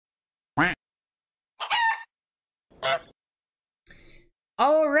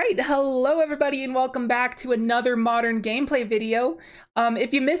All right, hello everybody and welcome back to another modern gameplay video.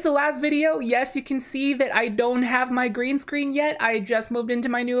 If you missed the last video, yes, you can see that I don't have my green screen yet. I just moved into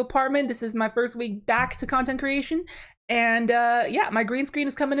my new apartment. This is my first week back to content creation. And yeah, my green screen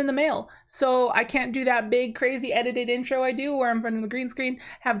is coming in the mail. So I can't do that big, crazy edited intro I do where I'm in front of the green screen,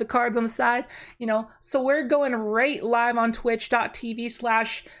 have the cards on the side, you know. So we're going right live on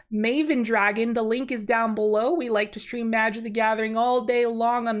twitch.tv/MavenDragon. The link is down below. We like to stream Magic the Gathering all day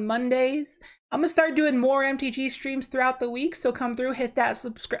long on Mondays. I'm gonna start doing more MTG streams throughout the week. So come through, hit that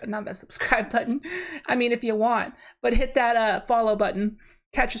subscribe button. I mean, if you want, but hit that follow button.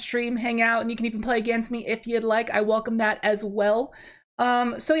 Catch a stream, hang out, and you can even play against me if you'd like. I welcome that as well.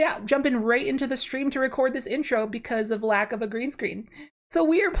 So yeah, jumping right into the stream to record this intro because of lack of a green screen. So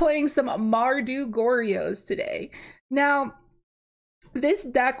we are playing some MARDU GORYO'S today. Now, this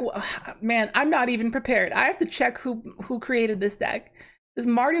deck, man, I'm not even prepared. I have to check who created this deck. This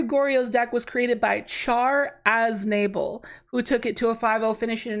MARDU GORYO'S deck was created by Char Aznable, who took it to a 5-0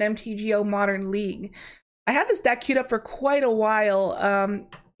 finish in an MTGO Modern League. I had this deck queued up for quite a while.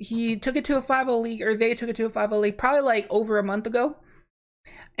 He took it to a 5-0 league, or they took it to a 5-0 league, probably like over a month ago.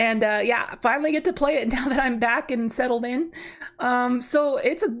 And yeah, finally get to play it now that I'm back and settled in. So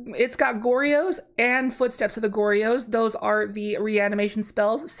it's got Goryo's and Footsteps of the Goryo's. Those are the reanimation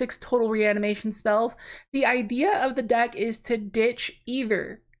spells, 6 total reanimation spells. The idea of the deck is to ditch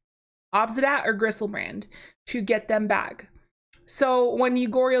either Obzedat or Griselbrand to get them back. So when you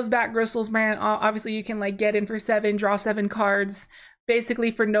Goryo's back Griselbrand, obviously you can like get in for 7, draw 7 cards, basically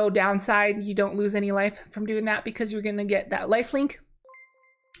for no downside. You don't lose any life from doing that because you're gonna get that lifelink.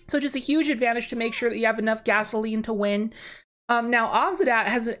 So just a huge advantage to make sure that you have enough gasoline to win. Now Obzedat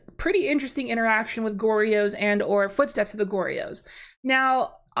has a pretty interesting interaction with Goryo's and or Footsteps of the Goryo's.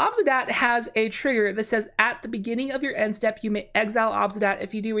 Now Obzedat has a trigger that says at the beginning of your end step, you may exile Obzedat.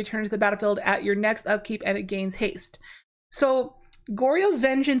 If you do, return to the battlefield at your next upkeep and it gains haste. So Goryo's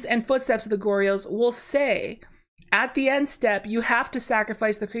Vengeance and Footsteps of the Goryo's will say at the end step, you have to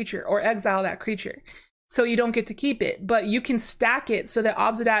sacrifice the creature or exile that creature. So you don't get to keep it, but you can stack it so that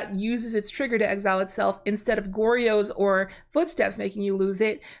Obzedat uses its trigger to exile itself instead of Goryo's or Footsteps making you lose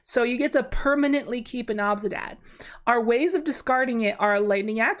it. So you get to permanently keep an Obzedat. Our ways of discarding it are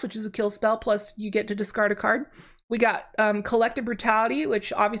Lightning Axe, which is a kill spell, plus you get to discard a card. We got Collective Brutality,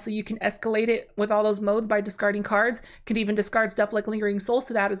 which obviously you can escalate it with all those modes by discarding cards. Can even discard stuff like Lingering Souls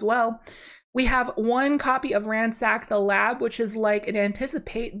to that as well. We have 1 copy of Ransack the Lab, which is like an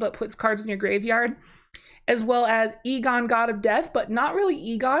Anticipate, but puts cards in your graveyard. As well as Egon, God of Death, but not really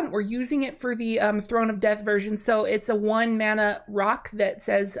Egon. We're using it for the Throne of Death version. So it's a 1 mana rock that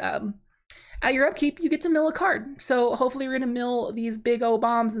says, at your upkeep, you get to mill a card. So hopefully we're gonna mill these big O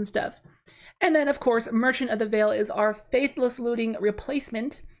bombs and stuff. And then, of course, Merchant of the Veil is our Faithless Looting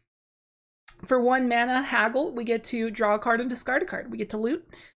replacement. For 1 mana haggle, we get to draw a card and discard a card. We get to loot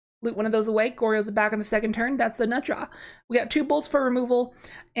one of those away. Goryo's are back on the second turn. That's the nut draw. We got 2 bolts for removal.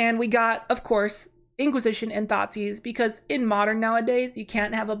 And we got, of course, Inquisition and Thoughtseize, because in Modern nowadays, you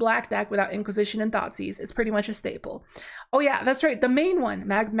can't have a black deck without Inquisition and Thoughtseize. It's pretty much a staple. Oh yeah, that's right. The main one,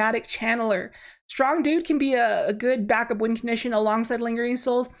 Magmatic Channeler. Strong dude can be a good backup win condition alongside Lingering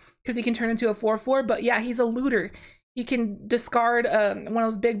Souls because he can turn into a 4/4, but yeah, he's a looter. He can discard one of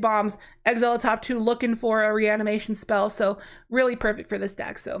those big bombs, exile a top 2 looking for a reanimation spell, so really perfect for this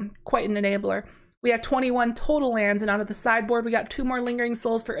deck, so quite an enabler. We have 21 total lands, and onto the sideboard, we got 2 more Lingering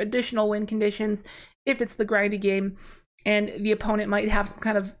Souls for additional win conditions if it's the grindy game, and the opponent might have some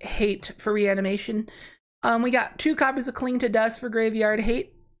kind of hate for reanimation. We got 2 copies of Cling to Dust for graveyard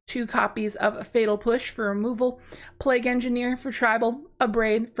hate, 2 copies of Fatal Push for removal, Plague Engineer for tribal,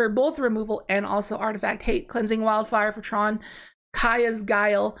 Abrade for both removal and also artifact hate, Cleansing Wildfire for Tron, Kaya's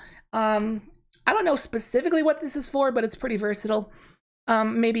Guile. I don't know specifically what this is for, but it's pretty versatile.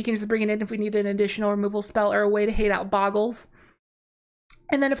 Maybe you can just bring it in if we need an additional removal spell or a way to hate out Boggles.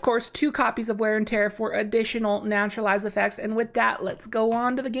 And then, of course, 2 copies of Wear and Tear for additional neutralize effects. And with that, let's go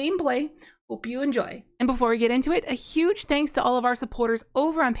on to the gameplay. Hope you enjoy. And before we get into it, a huge thanks to all of our supporters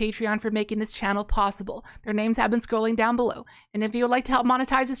over on Patreon for making this channel possible. Their names have been scrolling down below. And if you would like to help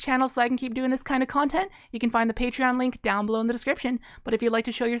monetize this channel so I can keep doing this kind of content, you can find the Patreon link down below in the description. But if you'd like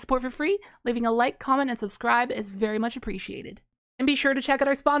to show your support for free, leaving a like, comment, and subscribe is very much appreciated. And be sure to check out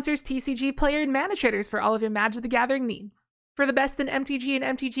our sponsors, TCG Player and Mana Traders, for all of your Magic the Gathering needs. For the best in MTG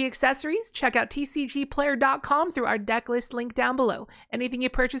and MTG accessories, check out tcgplayer.com through our deck list link down below. Anything you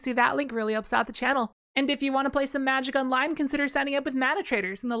purchase through that link really helps out the channel. And if you want to play some Magic online, consider signing up with Mana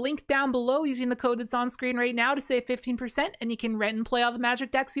Traders, and the link down below using the code that's on screen right now to save 15%, and you can rent and play all the Magic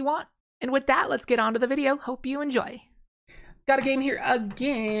decks you want. And with that, let's get on to the video. Hope you enjoy. Got a game here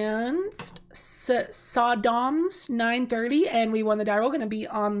against Saddam's 930, and we won the die roll. Going to be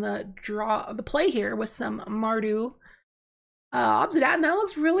on the play here with some MARDU Obzedat, and that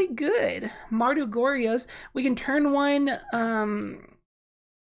looks really good. MARDU GORYO'S. We can turn one,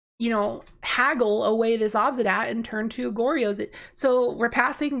 you know, haggle away this Obzedat and turn 2 GORYO'S. So we're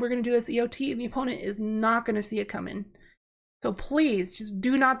passing, we're going to do this EOT, and the opponent is not going to see it coming. So please, just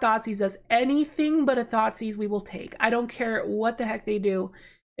do not Thoughtseize us. Anything but a Thoughtseize we will take. I don't care what the heck they do.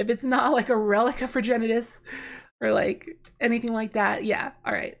 If it's not like a Relic of Progenitus or like anything like that, yeah,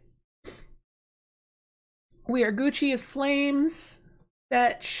 all right. We are Gucci as Flames,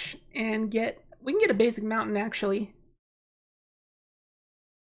 fetch, and we can get a basic mountain actually.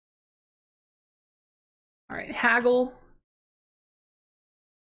 All right, haggle,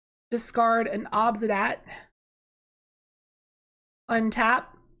 discard an Obzedat. Untap,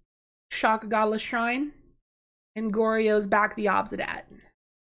 shock a Godless Shrine, and GORYO'S back the Obzedat.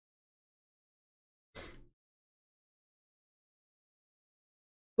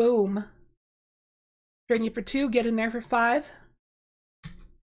 Boom. Drain you for 2, get in there for 5.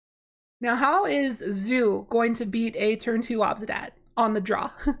 Now, how is Zoo going to beat a turn 2 Obzedat on the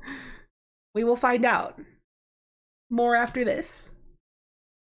draw? We will find out. More after this.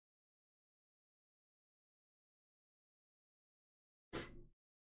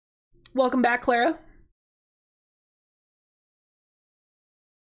 Welcome back, Clara.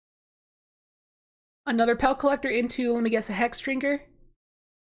 Another Pelt Collector into, let me guess, a Hex Drinker.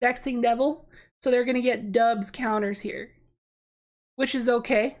 Vexing Devil. So they're going to get dubs counters here, which is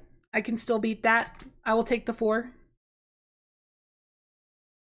okay. I can still beat that. I will take the 4.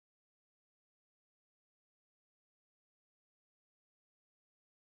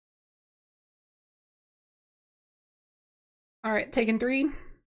 All right, taking 3.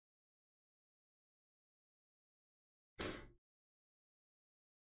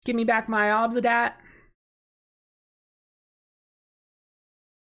 Give me back my Obzedat.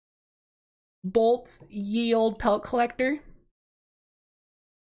 Bolts, yield Pelt Collector.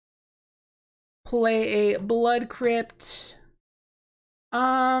 Play a Blood Crypt. Do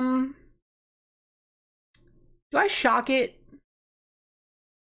I shock it?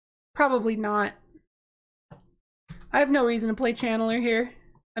 Probably not. I have no reason to play Channeler here.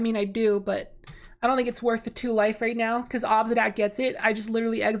 I mean, I do, but I don't think it's worth the 2 life right now because Obzedat gets it. I just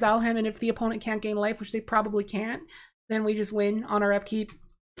literally exile him, and if the opponent can't gain life, which they probably can't, then we just win on our upkeep.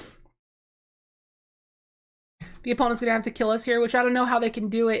 The opponent's gonna have to kill us here, which I don't know how they can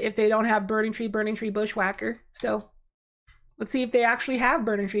do it if they don't have Burning Tree, Bushwhacker. So let's see if they actually have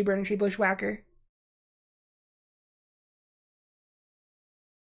Burning Tree, Bushwhacker.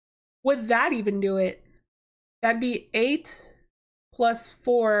 Would that even do it? That'd be 8 plus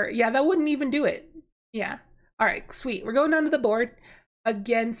 4. Yeah, that wouldn't even do it. Yeah. All right, sweet. We're going down to the board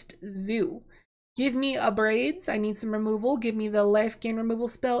against Zoo. Give me a Braids. I need some removal. Give me the life gain removal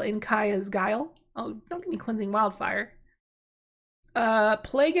spell in Kaya's Guile. Oh, don't give me Cleansing Wildfire.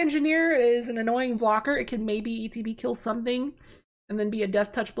 Plague Engineer is an annoying blocker. It can maybe ETB kill something and then be a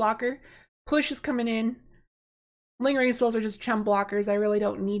Death Touch blocker. Push is coming in. Lingering Souls are just chump blockers. I really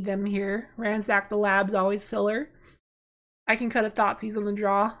don't need them here. Ransack the Lab's always filler. I can cut a Thoughtseize on the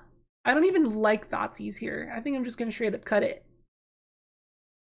draw. I don't even like Thoughtseize here. I think I'm just going to straight up cut it.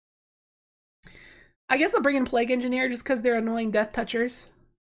 I guess I'll bring in Plague Engineer just because they're annoying Death Touchers.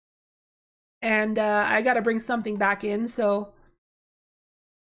 And I got to bring something back in, so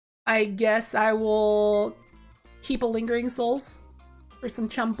I guess I will keep a Lingering Souls for some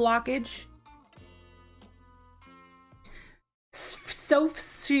chump blockage.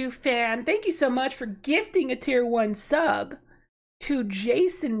 Sofu fan, thank you so much for gifting a tier 1 sub to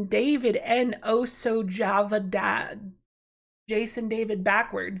Jason David and Oso Java Dad. Jason David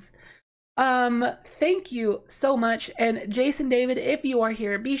backwards. Thank you so much. And Jason David, if you are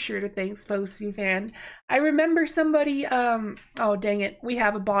here, be sure to thank Fosu fan. I remember somebody, oh dang it, we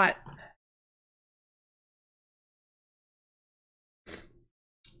have a bot.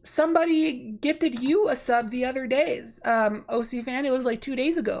 Somebody gifted you a sub the other days, Osu fan. It was like 2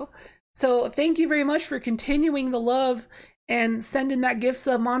 days ago. So thank you very much for continuing the love and sending that gift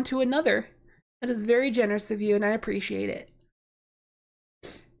sub on to another. That is very generous of you, and I appreciate it.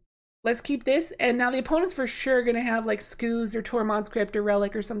 Let's keep this, and now the opponent's for sure gonna have like Scooz or Tormod's Crypt or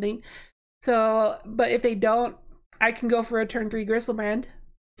Relic or something. So, but if they don't, I can go for a turn 3 Griselbrand.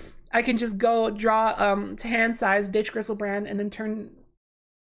 I can just go draw to hand size, ditch Griselbrand, and then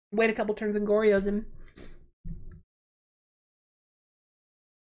wait a couple turns and GORYO'S him.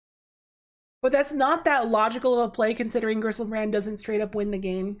 But that's not that logical of a play considering Griselbrand doesn't straight up win the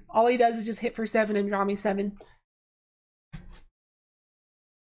game. All he does is just hit for 7 and draw me 7.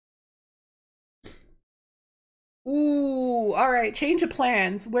 Ooh, all right, change of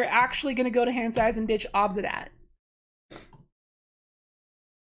plans. We're actually gonna go to hand size and ditch Obzedat.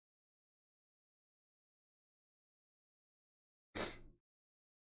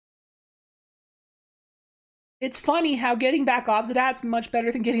 It's funny how getting back Obzedat's much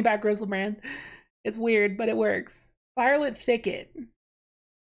better than getting back Griselbrand. It's weird, but it works. Firelit Thicket.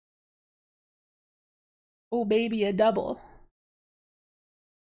 Oh baby, a double.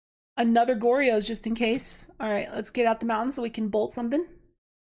 Another Goryo'S just in case. All right, let's get out the mountain so we can bolt something.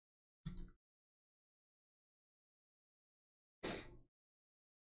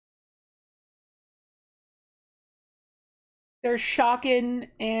 There's Shockin'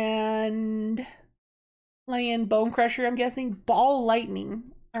 and playing Bone Crusher, I'm guessing. Ball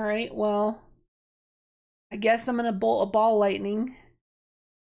Lightning. All right, well, I guess I'm gonna bolt a Ball Lightning.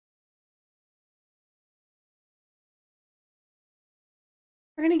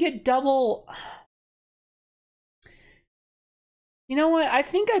 We're gonna get double. You know what? I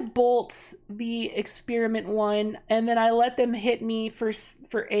think I bolt the experiment one and then I let them hit me for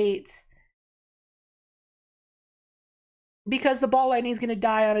 8. Because the Ball Lightning is gonna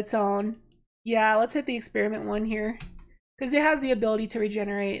die on its own. Yeah, let's hit the experiment one here. Because it has the ability to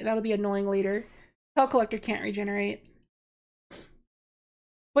regenerate. That'll be annoying later. Hell Collector can't regenerate.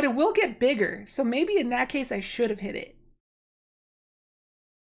 But it will get bigger. So maybe in that case I should have hit it.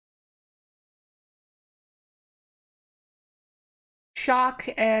 Shock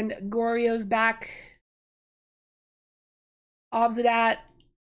and Goryo'S back. Obzedat.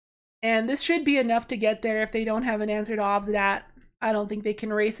 And this should be enough to get there if they don't have an answer to Obzedat. I don't think they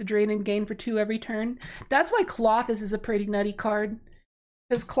can race the drain and gain for 2 every turn. That's why Clothis is a pretty nutty card.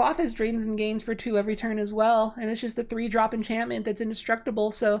 Because Clothis drains and gains for 2 every turn as well. And it's just a 3-drop enchantment that's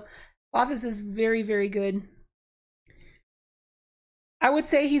indestructible. So Clothis is very, very good. I would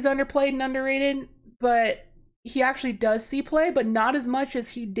say he's underplayed and underrated, but he actually does see play, but not as much as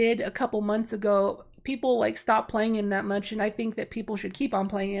he did a couple months ago. People like stopped playing him that much, and I think that people should keep on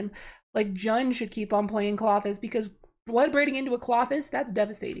playing him. Like Jun should keep on playing Clothis because blood braiding into a Clothis, that's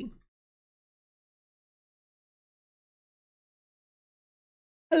devastating.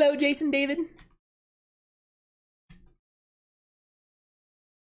 Hello, Jason David.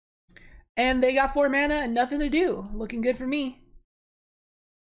 And they got 4 mana and nothing to do. Looking good for me.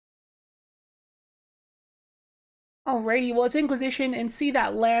 Alrighty, well, it's Inquisition, and see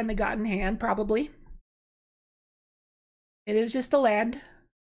that land they got in hand, probably. It is just a land.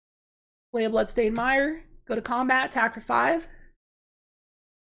 Play a Bloodstained Mire, go to combat, attack for 5.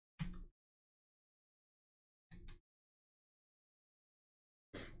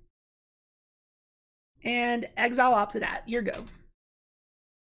 And exile Obzedat, your go.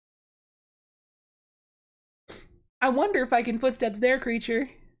 I wonder if I can footsteps their creature.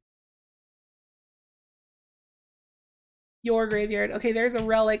 Your graveyard. Okay, there's a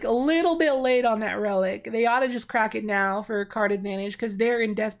relic. A little bit late on that relic. They ought to just crack it now for card advantage because they're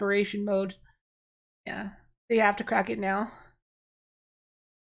in desperation mode. Yeah, they have to crack it now.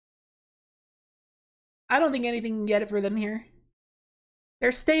 I don't think anything can get it for them here.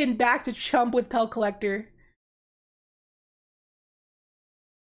 They're staying back to chump with Pel Collector.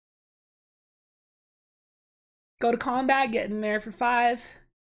 Go to combat, get in there for 5.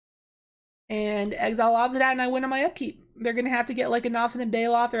 And exile Obzedat and I win on my upkeep. They're gonna have to get like a Nossen and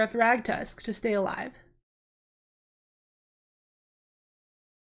Baloth or a Thragtusk to stay alive.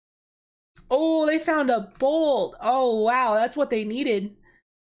 Oh, they found a bolt. Oh, wow, that's what they needed.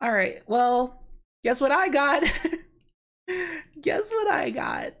 All right, well, guess what I got? Guess what I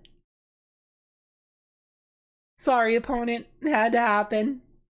got? Sorry, opponent. Had to happen.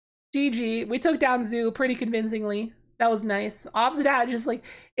 GG. We took down Zoo pretty convincingly. That was nice. Obzedat just like,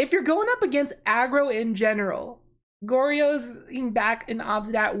 if you're going up against aggro in general, Goryo'S back and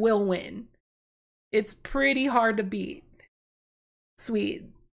Obzedat will win. It's pretty hard to beat. Sweet.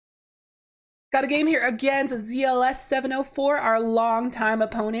 Got a game here against ZLS 704, our longtime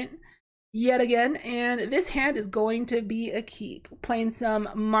opponent, yet again. And this hand is going to be a keep. Playing some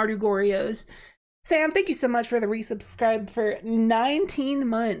MARDU GORYO'S. Sam, thank you so much for the resubscribe for 19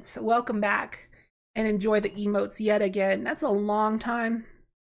 months. Welcome back and enjoy the emotes yet again. That's a long time.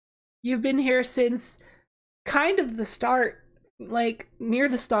 You've been here since kind of the start, like near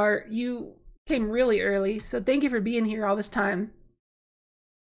the start. You came really early, so thank you for being here all this time.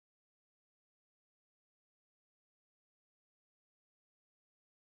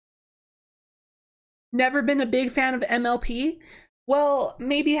 Never been a big fan of MLP. Well,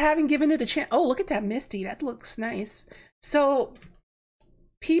 maybe haven't given it a chance. Oh, look at that Misty. That looks nice. So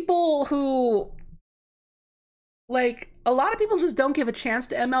people who, like, a lot of people just don't give a chance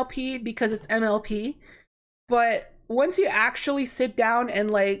to MLP because it's MLP. but once you actually sit down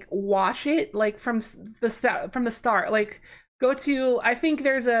and like watch it, like from the start, like go to, I think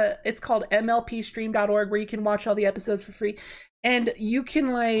there's it's called mlpstream.org where you can watch all the episodes for free, and you can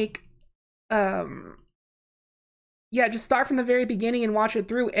like yeah, just start from the very beginning and watch it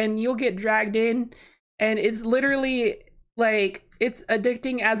through, and you'll get dragged in, and it's literally like, it's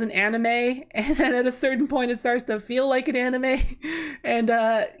addicting as an anime, and then at a certain point it starts to feel like an anime. And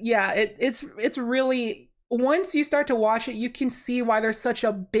yeah, it's really, once you start to watch it, you can see why there's such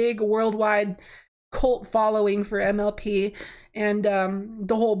a big worldwide cult following for MLP, and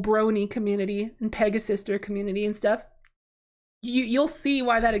the whole brony community and Pegasister community and stuff. You'll see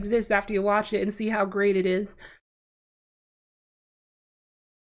why that exists after you watch it and see how great it is.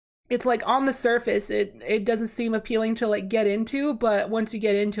 It's like, on the surface, it doesn't seem appealing to like get into, but once you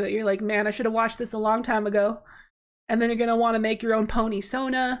get into it, you're like, man, I should have watched this a long time ago. And then you're gonna want to make your own pony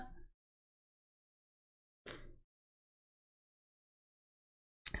Sona.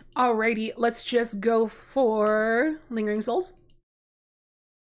 Alrighty, let's just go for Lingering Souls.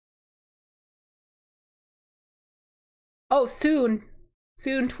 Oh, soon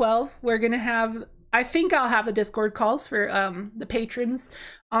 12, we're gonna have, I think I'll have the Discord calls for the patrons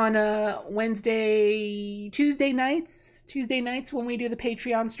on Tuesday nights when we do the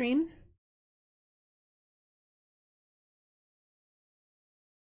Patreon streams.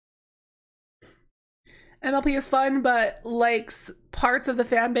 MLP is fun, but like parts of the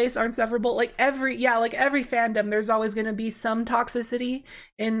fan base aren't sufferable. Like every fandom, there's always going to be some toxicity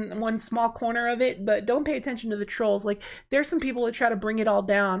in one small corner of it, but don't pay attention to the trolls. Like, there's some people that try to bring it all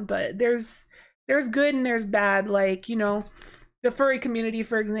down, but there's good and there's bad. Like, you know, the furry community,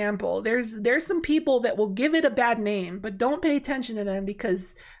 for example, there's some people that will give it a bad name, but don't pay attention to them,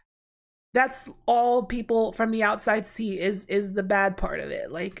 because that's all people from the outside see is the bad part of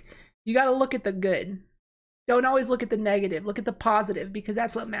it. Like, you got to look at the good. Don't always look at the negative. Look at the positive, because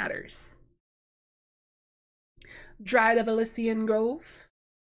that's what matters. Dryad of Elysian Grove.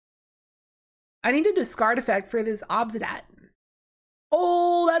 I need a discard effect for this Obzedat.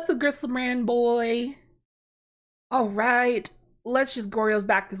 Oh, that's a Griselbrand boy. All right, let's just Goryo's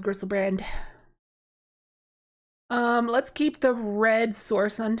back this Griselbrand. Let's keep the red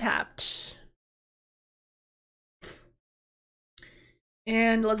source untapped.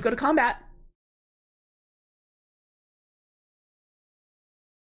 And let's go to combat.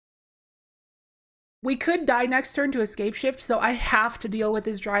 We could die next turn to escape shift, so I have to deal with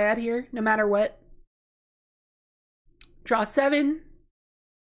this Dryad here, no matter what. Draw 7.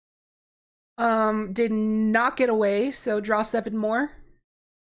 Did not get away, so draw 7 more.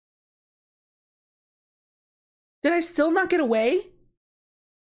 Did I still not get away?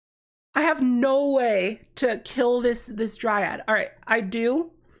 I have no way to kill this Dryad. All right, I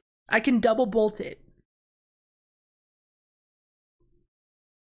do. I can double bolt it.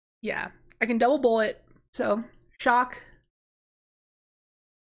 Yeah. I can double bullet, so shock,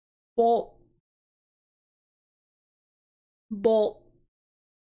 bolt, bolt.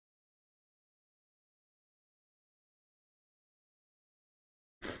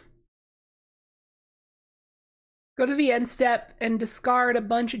 Go to the end step and discard a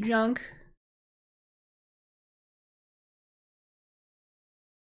bunch of junk.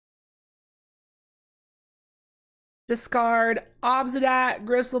 Discard Obzedat,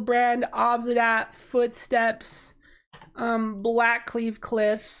 Griselbrand, Obzedat, Footsteps, Blackcleave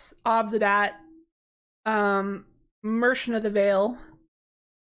Cliffs, Obzedat, Meryn of the Veil,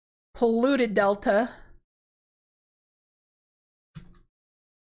 Polluted Delta,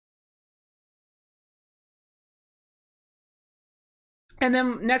 and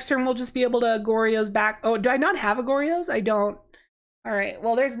then next turn we'll just be able to Goryo's back. Oh, do I not have a Goryo's? I don't. All right,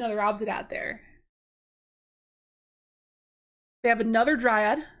 well, there's another Obzedat there. They have another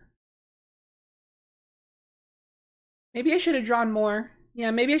Dryad. Maybe I should have drawn more.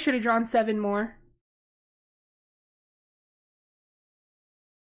 Yeah, maybe I should have drawn 7 more.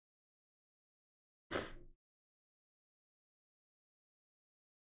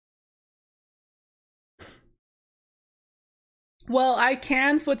 Well, I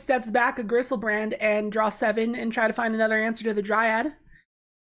can Footsteps back a Griselbrand and draw 7 and try to find another answer to the Dryad.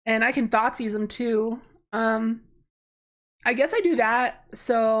 And I can Thoughtseize them too. I guess I do that.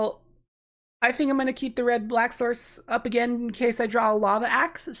 So I think I'm going to keep the red-black source up again in case I draw a Lava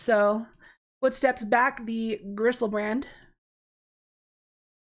Axe. So Footsteps back the Griselbrand.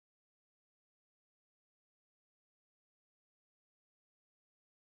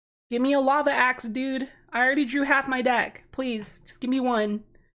 Give me a Lava Axe, dude. I already drew half my deck. Please, just give me one.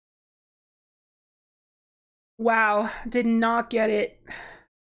 Wow, did not get it.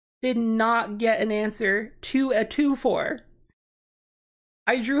 Did not get an answer to a 2/4.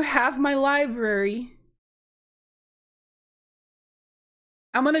 I drew half my library.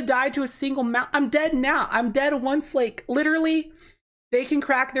 I'm gonna die to a single mount. I'm dead now. I'm dead once, like, literally, they can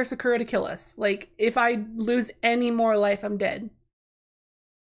crack their Sakura to kill us. Like, if I lose any more life, I'm dead.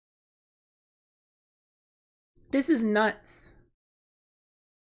 This is nuts.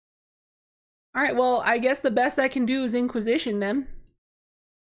 All right, well, I guess the best I can do is Inquisition them.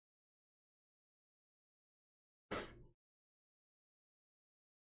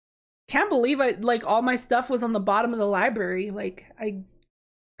 Can't believe like, all my stuff was on the bottom of the library. Like, I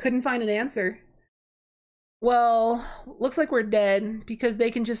couldn't find an answer. Well, looks like we're dead because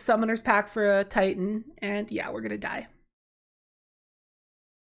they can just Summoner's Pack for a Titan, and yeah, we're gonna die.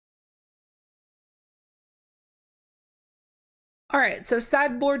 All right, so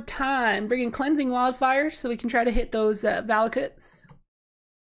sideboard time. Bring in Cleansing Wildfire so we can try to hit those Valakuts.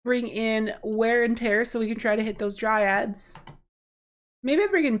 Bring in Wear and Tear so we can try to hit those Dryads. Maybe I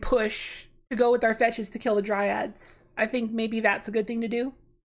bring in Push to go with our fetches to kill the Dryads. I think maybe that's a good thing to do.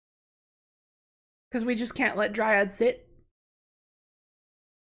 Because we just can't let Dryads sit.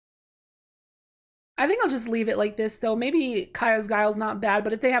 I think I'll just leave it like this, though. Maybe Kaya's Guile's not bad,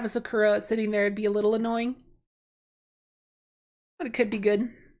 but if they have a Sakura sitting there, it'd be a little annoying. But it could be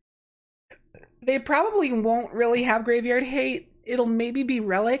good. They probably won't really have Graveyard Hate. It'll maybe be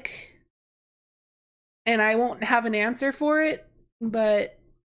Relic. And I won't have an answer for it. But,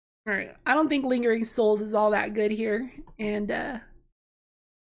 alright. I don't think Lingering Souls is all that good here. And,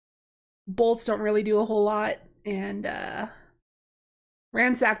 bolts don't really do a whole lot. And,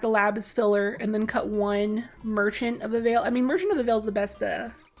 Ransack the Lab is filler. And then cut one Merchant of the Veil. I mean, Merchant of the Veil is the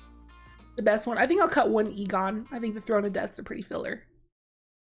best one. I think I'll cut one Egon. I think the Throne of Death's a pretty filler.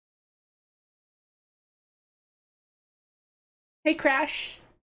 Hey, Crash.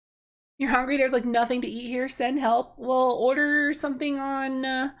 You're hungry? There's like nothing to eat here. Send help. Well, order something on,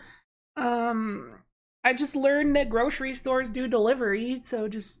 I just learned that grocery stores do delivery. So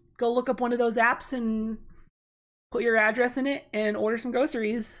just go look up one of those apps and put your address in it and order some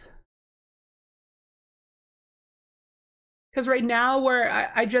groceries. Because right now,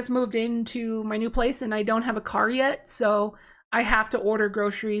 where I just moved into my new place and I don't have a car yet, so I have to order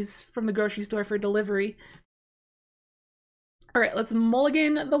groceries from the grocery store for delivery. All right, let's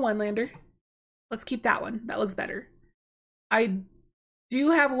mulligan the one-lander. Let's keep that one. That looks better. I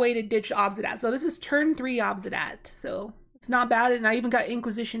do have a way to ditch Obzedat. So this is turn 3 Obzedat, so it's not bad, and I even got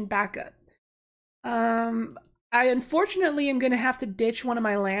Inquisition backup. I unfortunately am going to have to ditch one of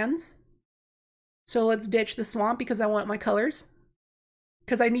my lands. So let's ditch the swamp because I want my colors.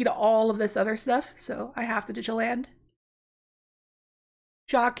 Because I need all of this other stuff, so I have to ditch a land.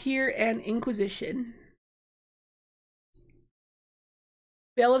 Shock here and Inquisition.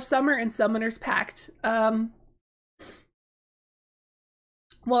 Veil of Summer and Summoner's Pact. Well,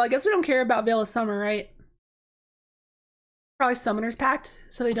 I guess we don't care about Veil of Summer, right? Probably Summoner's Pact,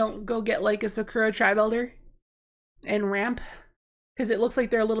 so they don't go get like a Sakura Tribe Elder and ramp. Because it looks like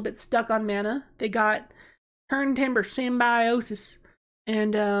they're a little bit stuck on mana. They got Turn Timber, Symbiosis,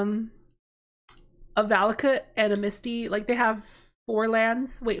 and a Valakut and a Misty. Like, they have 4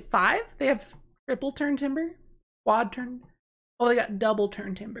 lands. Wait, 5? They have triple Turn Timber? Quad Turn? Oh, they got double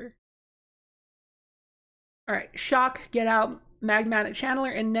Turn Timber. Alright, Shock, get out, Magmatic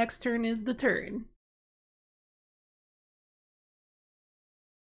Channeler, and next turn is the turn.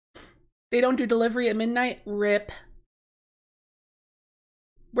 They don't do delivery at midnight? RIP.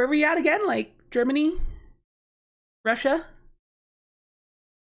 Where are we at again? Like, Germany? Russia?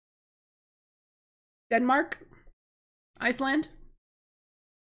 Denmark? Iceland?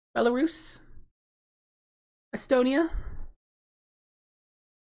 Belarus? Estonia?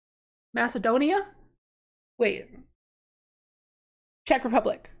 Macedonia? Wait. Czech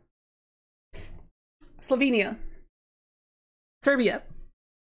Republic. Slovenia. Serbia.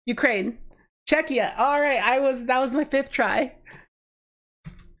 Ukraine. Czechia. All right, that was my 5th try.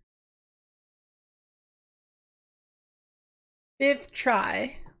 5th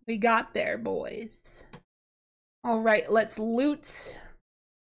try. We got there, boys. All right, let's loot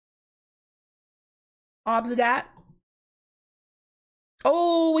Obzedat.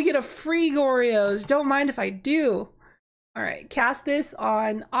 Oh, we get a free Goryo'S. Don't mind if I do. All right, cast this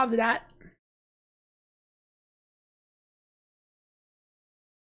on Obzedat.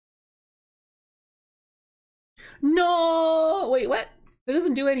 No! Wait, what? That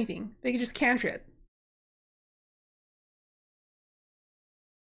doesn't do anything. They can just cantrip.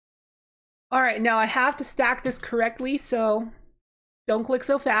 All right, now I have to stack this correctly, so don't click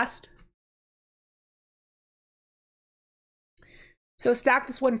so fast. So stack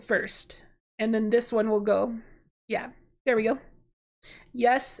this one first, and then this one will go. Yeah, there we go.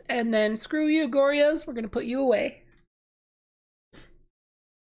 Yes, and then screw you, Goryo's. We're gonna put you away.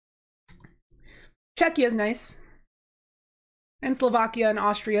 Czechia is nice. And Slovakia and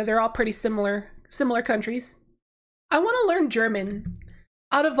Austria, they're all pretty similar countries. I want to learn German.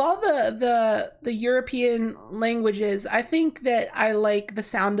 Out of all the European languages, I think that I like the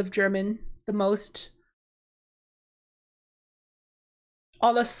sound of German the most.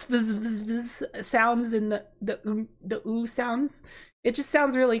 All the sounds and the oo sounds. It just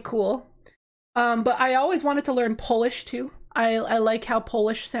sounds really cool. But I always wanted to learn Polish too. I like how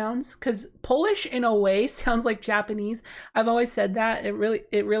Polish sounds, because Polish in a way sounds like Japanese. I've always said that. It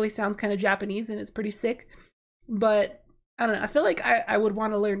really sounds kind of Japanese, and it's pretty sick. But I don't know. I feel like I would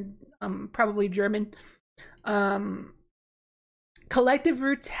want to learn probably German. Collective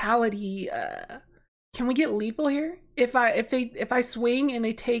brutality. Can we get lethal here? If I swing and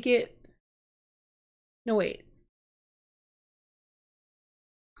they take it. No, wait.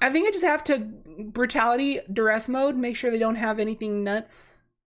 I think I just have to brutality duress mode, make sure they don't have anything nuts.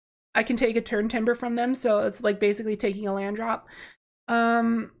 I can take a turn timber from them, so it's like basically taking a land drop.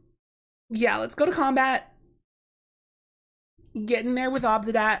 Yeah, let's go to combat. Get in there with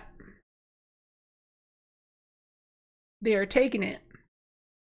Obzedat. They are taking it.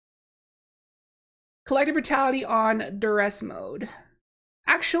 Collective brutality on duress mode.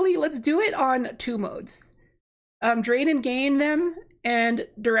 Actually, let's do it on 2 modes. Drain and gain them and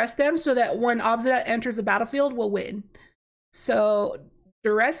duress them so that when Obzedat enters the battlefield, we'll win. So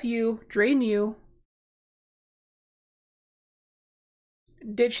duress you, drain you.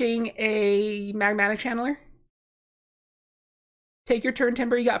 Ditching a magmatic channeler. Take your turn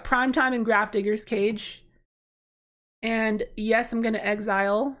timber. You got prime time and Grafdigger's Cage. And yes, I'm gonna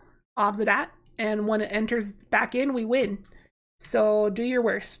exile Obzedat. And when it enters back in, we win. So do your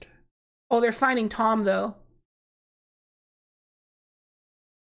worst. Oh, they're finding Tom though.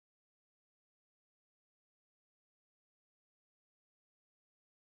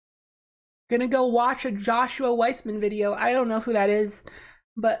 Gonna go watch a Joshua Weissman video. I don't know who that is,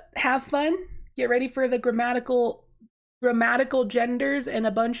 but have fun. Get ready for the grammatical genders and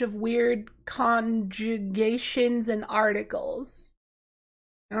a bunch of weird conjugations and articles.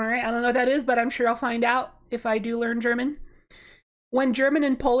 All right, I don't know what that is, but I'm sure I'll find out if I do learn German. When German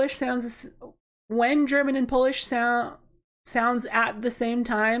and Polish sounds at the same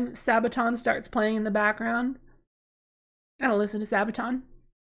time, Sabaton starts playing in the background. I don't listen to Sabaton.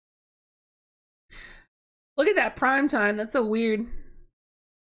 Look at that prime time. That's so weird.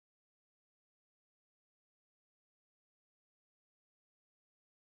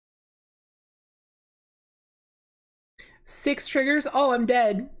 Six triggers. Oh, I'm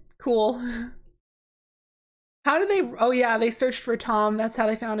dead. Cool. How did they? Oh yeah, they searched for Tom. That's how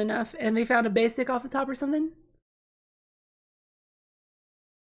they found enough. And they found a basic off the top or something.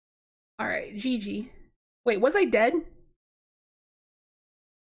 All right, GG. Wait, was I dead?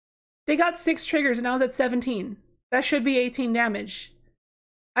 They got 6 triggers and I was at 17. That should be 18 damage.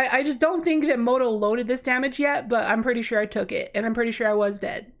 I just don't think that Moto loaded this damage yet, but I'm pretty sure I took it. And I'm pretty sure I was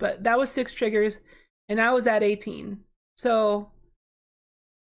dead. But that was 6 triggers and I was at 18. So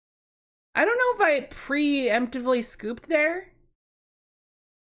I don't know if I preemptively scooped there.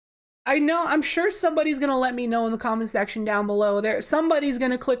 I know, I'm sure somebody's gonna let me know in the comment section down below. Somebody's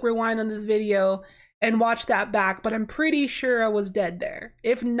gonna click rewind on this video and watch that back, but I'm pretty sure I was dead there.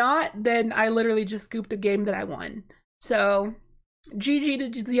 If not, then I literally just scooped a game that I won. So GG to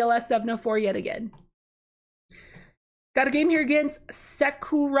ZLS 704 yet again. Got a game here against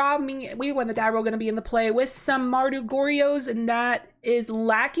Sekura. We won the die roll, going to be in the play with some MARDU GORYO'S, and that is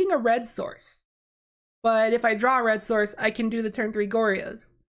lacking a red source. But if I draw a red source, I can do the turn 3 GORYO'S.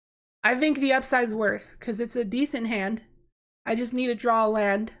 I think the upside's worth, because it's a decent hand. I just need to draw a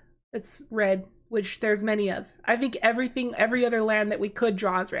land that's red, which there's many of. I think every other land that we could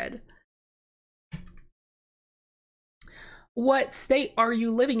draw is red. What state are you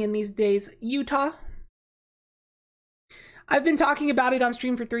living in these days? Utah? I've been talking about it on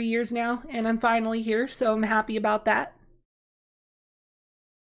stream for 3 years now, and I'm finally here, so I'm happy about that.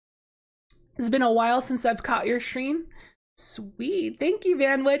 It's been a while since I've caught your stream. Sweet. Thank you,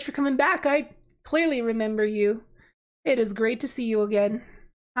 Van Wedge, for coming back. I clearly remember you. It is great to see you again.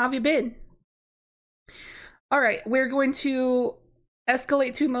 How have you been? All right, we're going to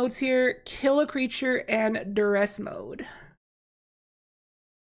escalate 2 modes here, kill a creature and duress mode.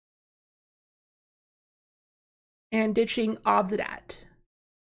 And ditching Obzedat.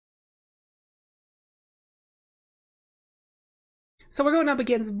 So we're going up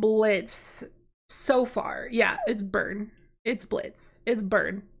against Blitz so far. Yeah, it's burn. It's blitz. It's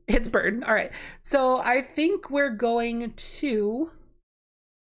burn. It's burn. All right. So I think we're going to...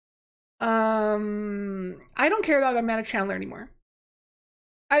 I don't care about the mana channeler anymore.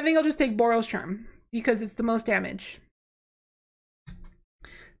 I think I'll just take Boros Charm because it's the most damage.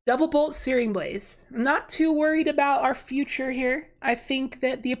 Double Bolt, Searing Blaze. I'm not too worried about our future here. I think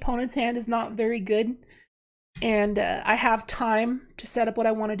that the opponent's hand is not very good. And I have time to set up what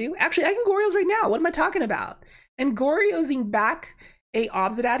I want to do. Actually, I can Goryo's right now. What am I talking about? And Goryosing back a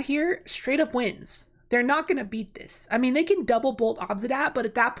Obzedat here straight up wins. They're not going to beat this. I mean, they can double bolt Obzedat, but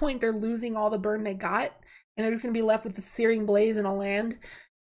at that point, they're losing all the burn they got. And they're just going to be left with the Searing Blaze and a land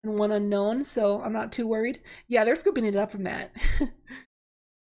and one unknown. So I'm not too worried. Yeah, they're scooping it up from that.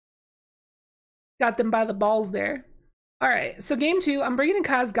 Got them by the balls there. All right, so game 2, I'm bringing in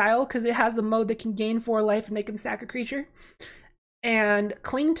Kai's Guile because it has a mode that can gain 4 life and make him sack a creature. And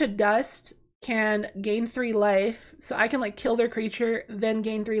Cling to Dust can gain 3 life, so I can like kill their creature, then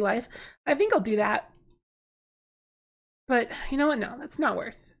gain 3 life. I think I'll do that. But you know what? No, that's not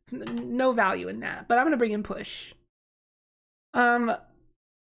worth. It's no value in that. But I'm gonna bring in Push.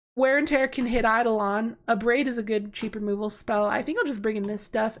 Wear and Tear can hit Eidolon. Abrade is a good cheap removal spell. I think I'll just bring in this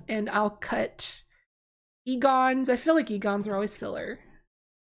stuff and I'll cut Egons. I feel like Egons are always filler.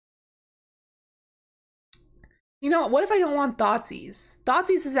 You know, what if I don't want Thoughtseize?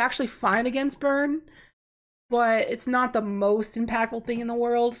 Thoughtseize is actually fine against burn, but it's not the most impactful thing in the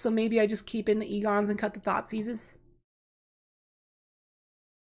world, so maybe I just keep in the Egons and cut the Thoughtseizes.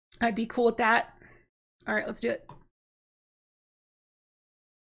 I'd be cool with that. All right, let's do it.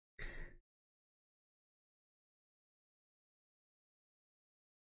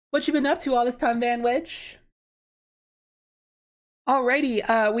 What you been up to all this time, Van Wedge?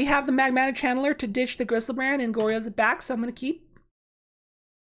 Alrighty, we have the Magmatic Channeler to ditch the Griselbrand and Goryo's back, so I'm gonna keep.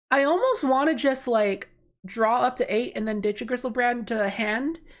 I almost want to just like draw up to 8 and then ditch a Griselbrand to a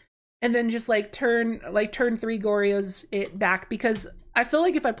hand, and then just like turn 3 Goryo's it back, because I feel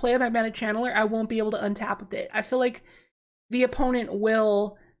like if I play a Magmatic Channeler, I won't be able to untap with it. I feel like the opponent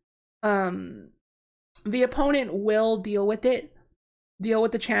will deal with it, deal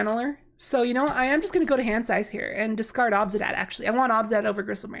with the Channeler. So, you know, I am just going to go to hand size here and discard Obzedat, actually. I want Obzedat over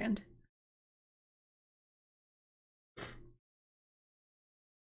Griselbrand.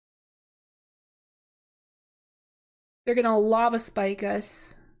 They're going to Lava Spike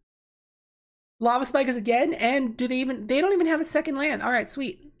us. Lava Spike us again, and do they don't even have a second land. All right,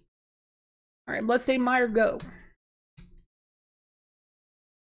 sweet. All right, let's say Meyer go.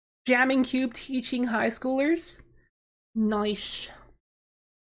 Jamming Cube teaching high schoolers. Nice.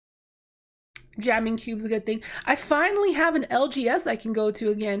 Jamming Cube's a good thing. I finally have an LGS I can go to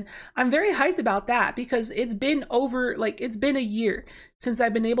again. I'm very hyped about that because it's been it's been a year since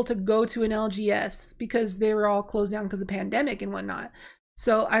I've been able to go to an LGS because they were all closed down because of the pandemic and whatnot.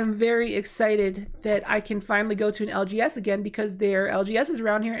 So I'm very excited that I can finally go to an LGS again because there are LGSs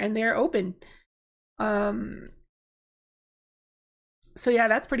around here and they're open. So yeah,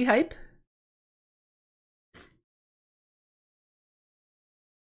 that's pretty hype.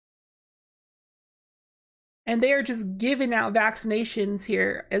 And they are just giving out vaccinations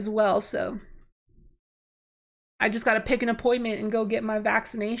here as well, so I just got to pick an appointment and go get my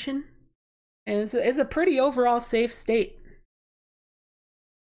vaccination. And it's a pretty overall safe state.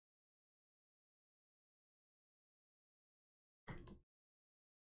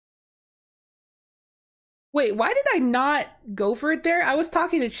 Wait, why did I not go for it there? I was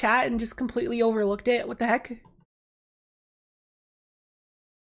talking to chat and just completely overlooked it. What the heck?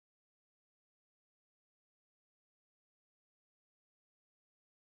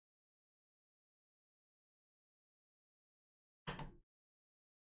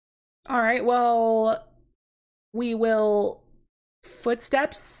 All right, well, we will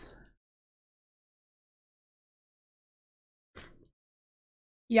footsteps.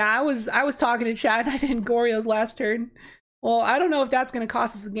 Yeah, I was talking to chat and I didn't Goryo's last turn. Well, I don't know if that's going to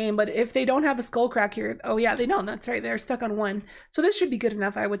cost us a game, but if they don't have a skull crack here, oh yeah, they don't. That's right. They're stuck on 1. So this should be good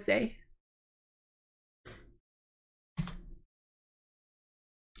enough, I would say.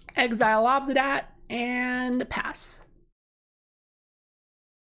 Exile Obzedat and pass.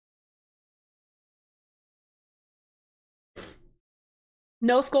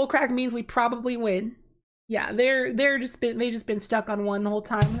 No skull crack means we probably win. Yeah, they've just been stuck on 1 the whole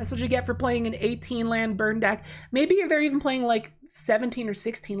time. That's what you get for playing an 18 land burn deck. Maybe they're even playing like 17 or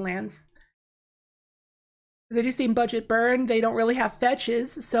 16 lands. Because I do see budget burn, they don't really have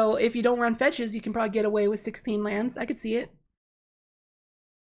fetches. So if you don't run fetches, you can probably get away with 16 lands. I could see it.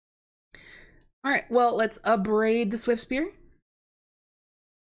 All right, well, let's upbraid the Swift Spear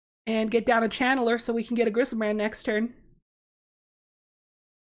and get down a Channeler so we can get a Griselbrand next turn.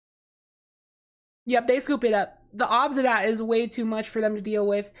 Yep, they scoop it up. The Obzedat is way too much for them to deal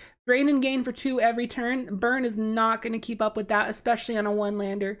with. Drain and gain for 2 every turn. Burn is not going to keep up with that, especially on a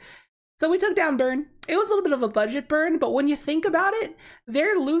 1-lander. So we took down Burn. It was a little bit of a budget burn, but when you think about it,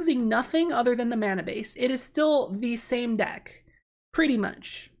 they're losing nothing other than the mana base. It is still the same deck, pretty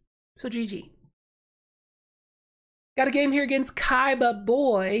much. So GG. Got a game here against Kaiba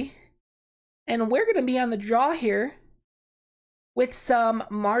Boy, and we're going to be on the draw here with some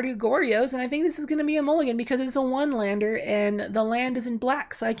MARDU GORYO'S, and I think this is going to be a mulligan because it's a 1-lander and the land is in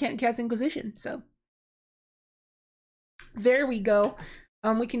black, so I can't cast Inquisition. So there we go.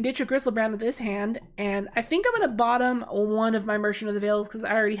 We can ditch a Griselbrand with this hand, and I think I'm going to bottom one of my Merchant of the Veils because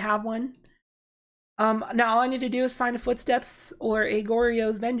I already have one. Now all I need to do is find a Footsteps or a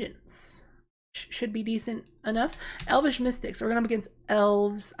Goryo's Vengeance. Should be decent enough. Elvish Mystics. We're going up against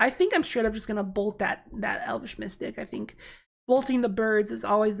Elves. I think I'm straight up just going to bolt that Elvish Mystic. I think bolting the birds is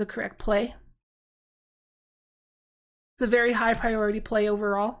always the correct play. It's a very high priority play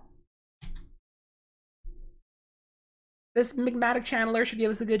overall. This Magmatic Channeler should give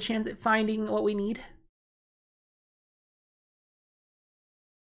us a good chance at finding what we need.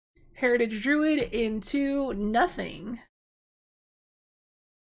 Heritage Druid into nothing.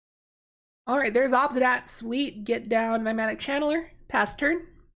 Alright, there's Obzedat. Sweet. Get down Magmatic Channeler. Pass turn.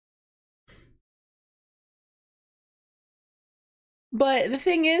 But the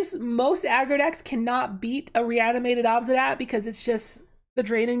thing is, most aggro decks cannot beat a reanimated Obzedat because it's just the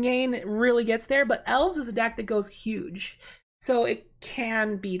drain and gain really gets there. But Elves is a deck that goes huge, so it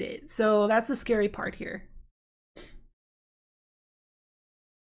can beat it. So that's the scary part here.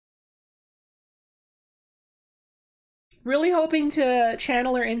 Really hoping to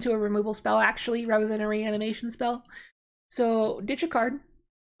channel her into a removal spell, actually, rather than a reanimation spell. So ditch a card.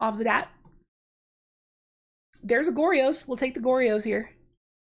 Obzedat. There's a Goryo'S. We'll take the Goryo'S here.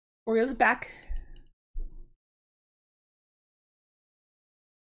 Goryo'S back.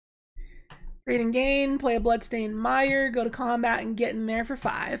 Trade and gain. Play a Bloodstained Mire. Go to combat and get in there for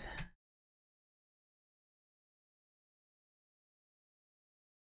 5.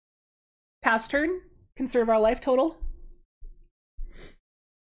 Pass turn. Conserve our life total.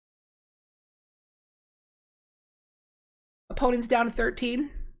 Opponent's down to 13.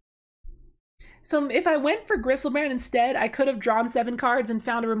 So if I went for Griselbrand instead, I could have drawn 7 cards and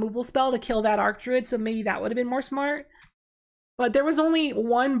found a removal spell to kill that Archdruid, so maybe that would have been more smart. But there was only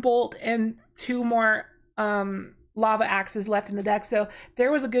 1 bolt and 2 more lava axes left in the deck, so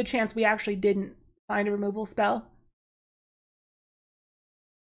there was a good chance we actually didn't find a removal spell.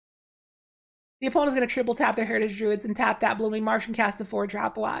 The opponent's going to triple tap their Heritage Druids and tap that Blooming Marsh and cast a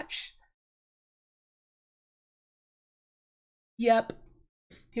 4-drop. Watch. Yep.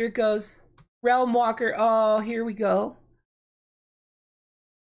 Here it goes. Realm Walker. Oh, here we go.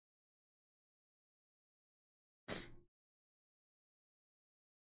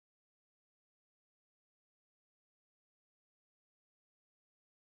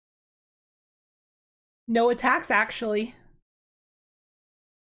 No attacks, actually.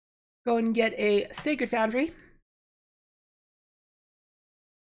 Go and get a Sacred Foundry.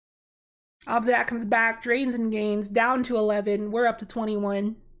 Obzedat comes back, drains and gains, down to 11. We're up to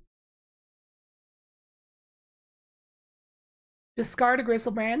 21. Discard a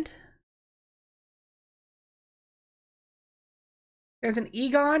Griselbrand. There's an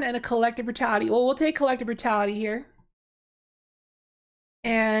Egon and a Collective Brutality. Well, we'll take Collective Brutality here.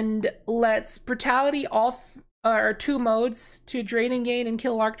 And let's Brutality off our 2 modes to drain and gain and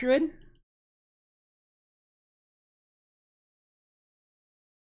kill Archdruid.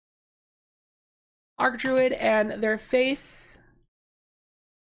 Archdruid and their face.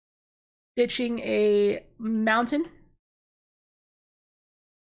 Ditching a mountain.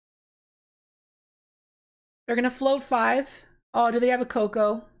 They're gonna float 5. Oh, do they have a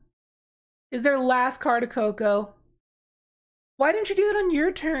Coco? Is their last card a Coco? Why didn't you do that on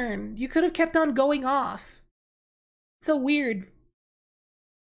your turn? You could have kept on going off. So weird.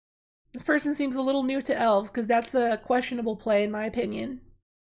 This person seems a little new to Elves because that's a questionable play in my opinion.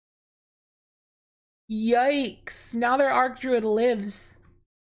 Yikes. Now their Archdruid lives.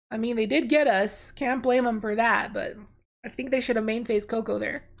 I mean, they did get us. Can't blame them for that, but I think they should have main phased Coco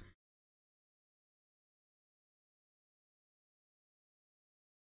there.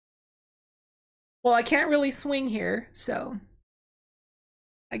 Well, I can't really swing here, so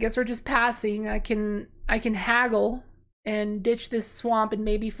I guess we're just passing. I can haggle and ditch this swamp and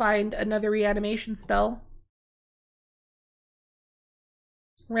maybe find another reanimation spell.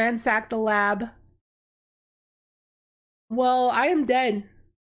 Ransack the lab. Well, I am dead.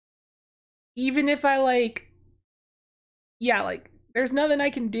 Even if I There's nothing I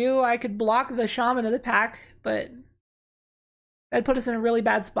can do. I could block the Shaman of the Pack, but that'd put us in a really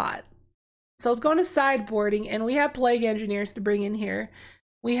bad spot. So let's go into sideboarding, and we have Plague Engineers to bring in here.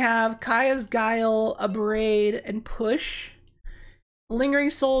 We have Kaya's Guile, Abrade, and Push. Lingering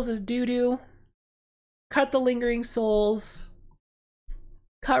Souls is doo-doo. Cut the Lingering Souls.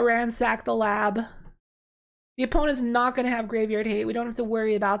 Cut Ransack the Lab. The opponent's not going to have Graveyard Hate. We don't have to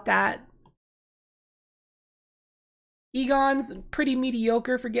worry about that. Egon's pretty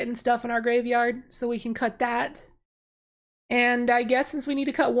mediocre for getting stuff in our graveyard, so we can cut that. And I guess since we need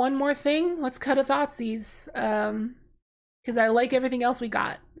to cut one more thing, let's cut a Thoughtseize. Because I like everything else we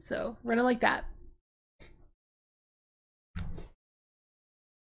got. So we're gonna like that.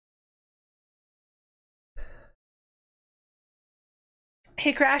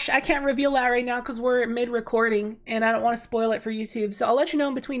 Hey Crash, I can't reveal that right now because we're mid-recording and I don't want to spoil it for YouTube. So I'll let you know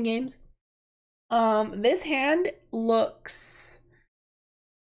in between games. This hand looks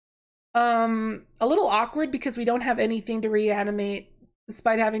a little awkward because we don't have anything to reanimate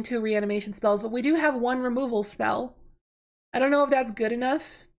despite having 2 reanimation spells, but we do have 1 removal spell. I don't know if that's good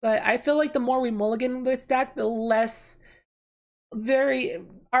enough, but I feel like the more we mulligan this deck, the less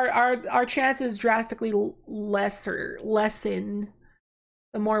our chances drastically lessen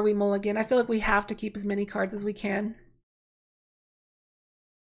the more we mulligan. I feel like we have to keep as many cards as we can.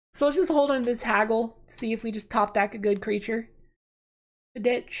 So let's just hold on to this haggle to see if we just top deck a good creature to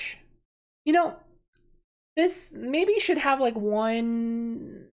ditch. You know, this maybe should have like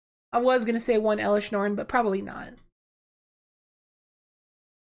 1. I was gonna say 1 Elish Norn, but probably not.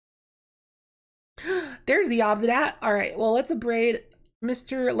 There's the Obzedat. All right, well, let's abrade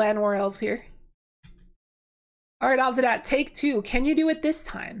Mr. Llanowar Elves here. All right, Obzedat, take 2. Can you do it this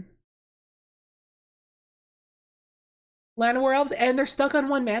time? Llanowar Elves, and they're stuck on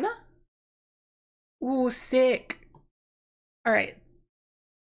 1 mana? Ooh, sick. All right.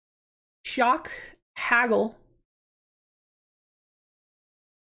 Shock, haggle.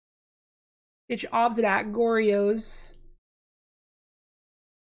 It's Obzedat Goryo'S.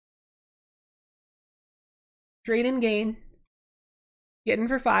 Drain and gain. Get in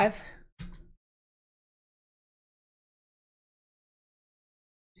for 5.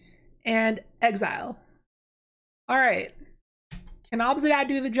 And exile. All right. Can Obzedat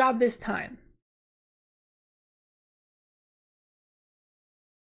do the job this time?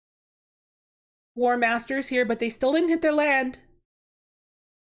 War Masters here, but they still didn't hit their land.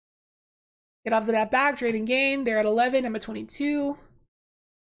 Get Obzedat back, trade and gain. They're at 11, I'm at 22.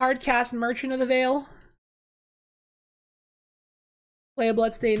 Hard cast Merchant of the Veil. Play a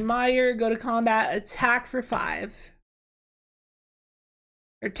Bloodstained Mire, go to combat, attack for 5.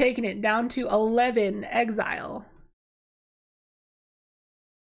 They're taking it down to 11, exile.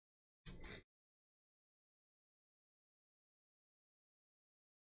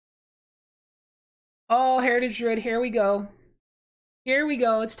 Oh, Heritage Druid, here we go. Here we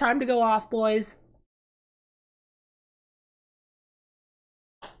go. It's time to go off, boys.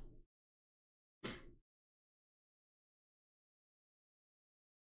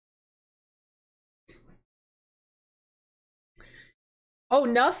 Oh,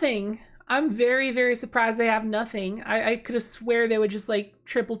 nothing. I'm very, very surprised they have nothing. I could have swear they would just like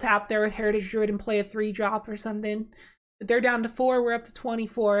triple tap there with Heritage Druid and play a 3-drop or something. But they're down to 4. We're up to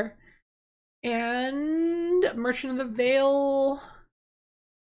 24. And Merchant of the Veil.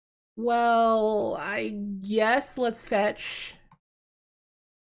 Well, I guess let's fetch.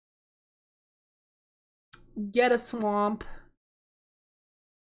 Get a swamp.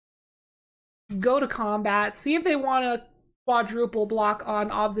 Go to combat. See if they want to quadruple block on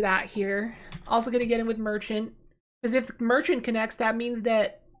Obzedat here. Also gonna get in with Merchant. Because if Merchant connects, that means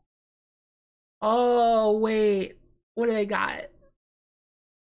that... Oh, wait. What do they got?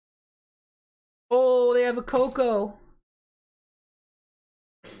 Oh, they have a Coco.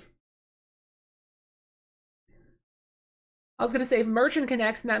 I was gonna say if Merchant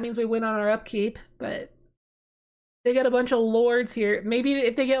connects, then that means we win on our upkeep, but they got a bunch of lords here. Maybe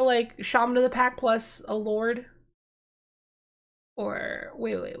if they get like Shaman of the Pack plus a lord. Or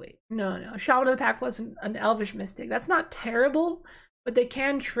wait. No. Shaman of the Pack plus an Elvish Mystic. That's not terrible, but they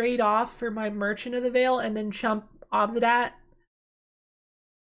can trade off for my Merchant of the Veil and then chump Obzedat.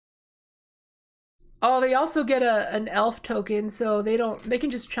 Oh, they also get an elf token, so they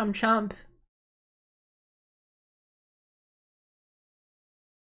can just chump.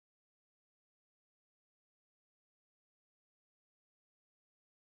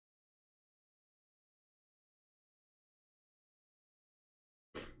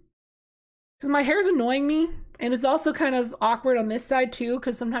 So my hair's annoying me, and it's also kind of awkward on this side too,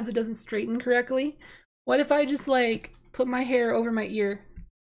 because sometimes it doesn't straighten correctly. What if I just like put my hair over my ear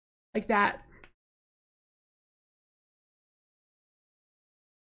like that?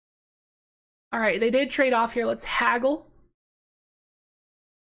 All right, they did trade off here. Let's haggle.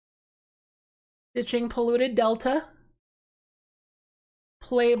 Ditching Polluted Delta.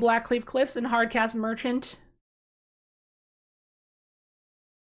 Play Blackleaf Cliffs and hardcast Merchant.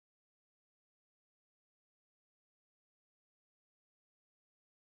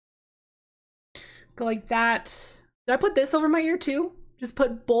 Go like that. Did I put this over my ear too? Just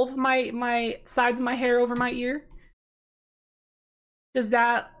put both of my sides of my hair over my ear? Does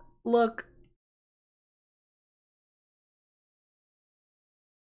that look...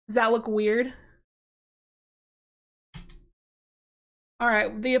 Does that look weird? All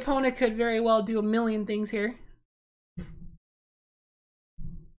right, the opponent could very well do a million things here.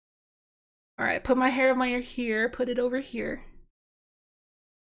 All right, put my hair over my ear here, put it over here.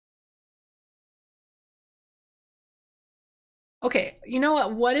 Okay, you know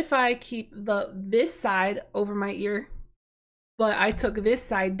what? What if I keep this side over my ear, but I took this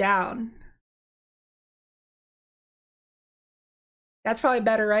side down? That's probably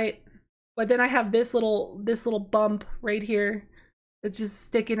better, right? But then I have this little bump right here that's just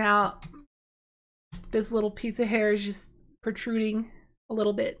sticking out. This little piece of hair is just protruding a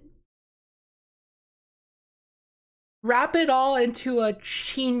little bit. Wrap it all into a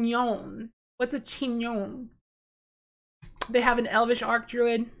chignon. What's a chignon? They have an Elvish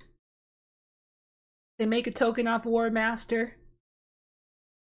Archdruid. They make a token off War Master.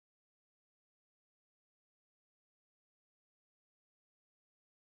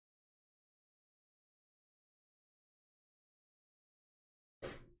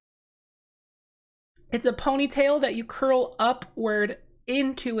 It's a ponytail that you curl upward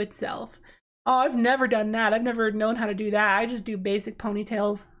into itself. Oh, I've never done that. I've never known how to do that. I just do basic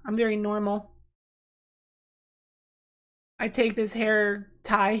ponytails. I'm very normal. I take this hair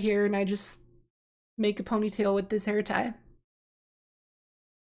tie here and I just make a ponytail with this hair tie.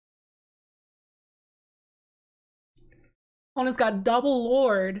 Opponent's got double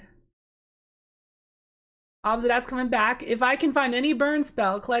Lord. Obzedat's coming back. If I can find any burn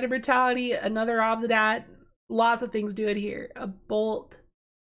spell, Collective Brutality, another Obzedat, lots of things do it here. A bolt.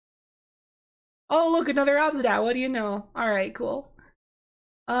 Oh, look, another Obzedat. What do you know? All right, cool.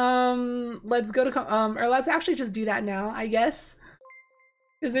 Let's go to, or let's actually just do that now, I guess.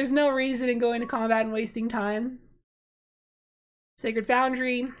 Because there's no reason in going to combat and wasting time. Sacred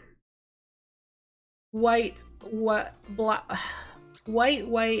Foundry. White, what, black, white,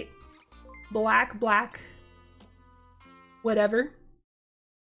 black, whatever.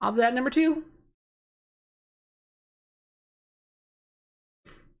 Obzedat number 2.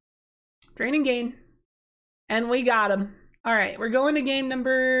 Drain and gain. And we got him. All right, we're going to game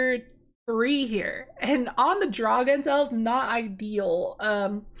number 3 here. And on the draw against elves, not ideal.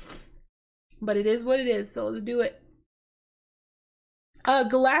 But it is what it is, so let's do it.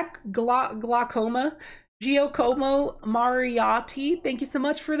 Glaucoma, Giacomo Mariotti, thank you so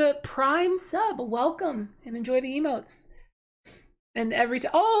much for the Prime sub. Welcome and enjoy the emotes. And every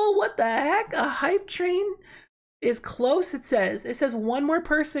time, oh, what the heck? A hype train is close, it says. It says one more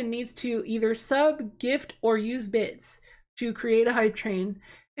person needs to either sub, gift, or use bits to create a hype train.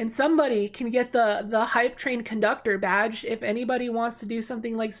 And somebody can get the hype train conductor badge if anybody wants to do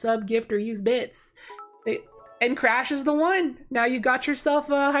something like sub, gift, or use bits. And Crash is the one. Now you got yourself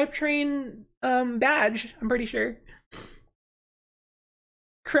a hype train badge, I'm pretty sure.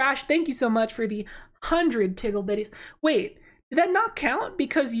 Crash, thank you so much for the 100 Tiggle Bitties. Wait, did that not count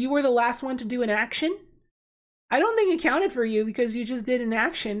because you were the last one to do an action? I don't think it counted for you because you just did an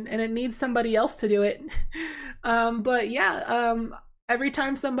action and it needs somebody else to do it. But yeah, every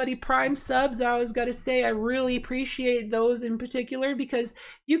time somebody Prime subs, I always got to say I really appreciate those in particular because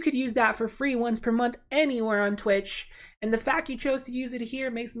you could use that for free once per month anywhere on Twitch. And the fact you chose to use it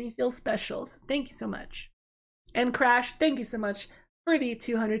here makes me feel special. So thank you so much. And Crash, thank you so much for the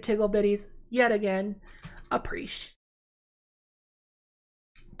 200 Tiggle Bitties yet again. Appreciate.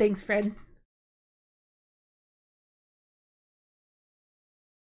 Thanks, Fred.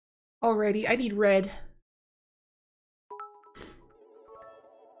 Alrighty, I need red.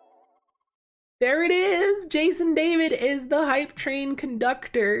 There it is! Jason David is the hype train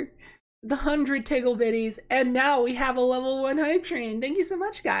conductor. The 100 Tiggle Bitties. And now we have a level 1 hype train. Thank you so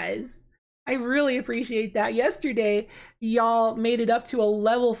much, guys. I really appreciate that. Yesterday, y'all made it up to a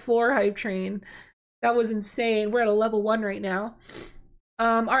level 4 hype train. That was insane. We're at a level 1 right now.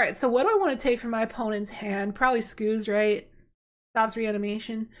 Alright, so what do I want to take from my opponent's hand? Probably Scoos, right? Stops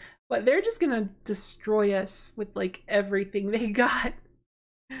reanimation. But they're just gonna destroy us with, like, everything they got.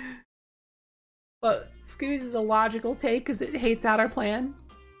 But Scooz is a logical take because it hates out our plan.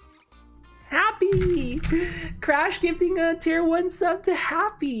 Happy! Crash gifting a tier 1 sub to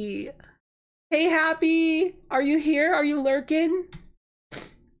Happy. Hey Happy, are you here? Are you lurking?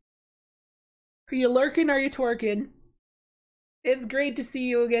 Are you lurking? Are you twerking? It's great to see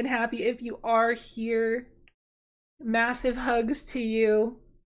you again, Happy, if you are here. Massive hugs to you.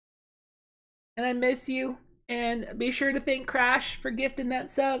 And I miss you. And be sure to thank Crash for gifting that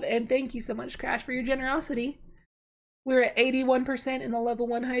sub. And thank you so much, Crash, for your generosity. We're at 81% in the level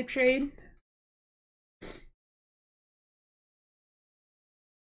 1 hype trade.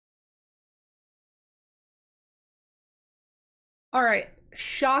 All right,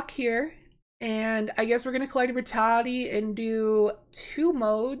 shock here. And I guess we're going to collect brutality and do 2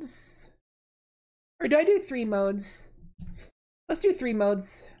 modes. Or do I do 3 modes? Let's do 3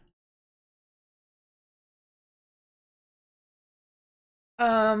 modes.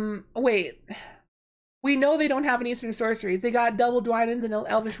 Wait. We know they don't have any Eastern sorceries. They got double Dwynens and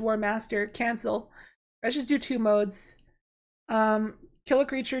Elvish War Master. Cancel. Let's just do 2 modes. Kill a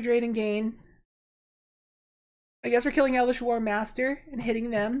creature, drain and gain. I guess we're killing Elvish War Master and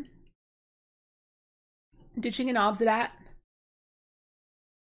hitting them. Ditching an Obzedat.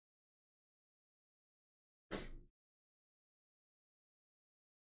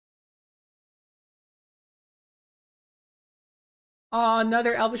 Oh,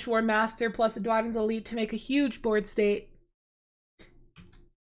 another Elvish War Master plus a Dwynen's Elite to make a huge board state.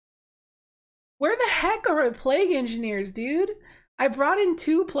 Where the heck are our Plague Engineers, dude? I brought in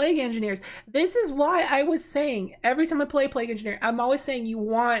 2 Plague Engineers. This is why I was saying, every time I play Plague Engineer, I'm always saying you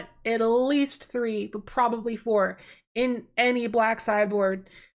want at least 3, but probably 4 in any black sideboard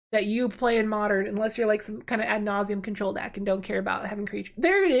that you play in Modern, unless you're like some kind of ad nauseum control deck and don't care about having creature.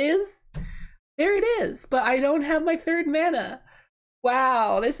 There it is. There it is. But I don't have my 3rd mana.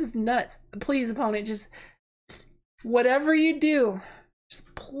 Wow, this is nuts. Please, opponent, just whatever you do,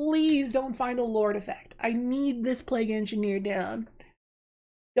 just please don't find a Lord effect. I need this Plague Engineer down.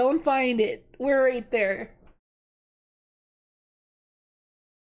 Don't find it. We're right there.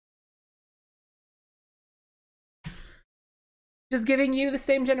 Just giving you the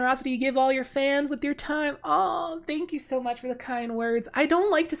same generosity you give all your fans with your time. Oh, thank you so much for the kind words. I don't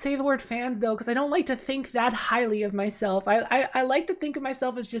like to say the word fans though, because I don't like to think that highly of myself. I like to think of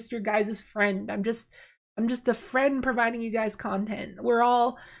myself as just your guys' friend. I'm just a friend providing you guys content. We're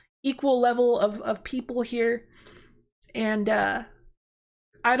all equal level of people here. And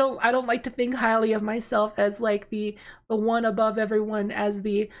I don't like to think highly of myself as like the one above everyone, as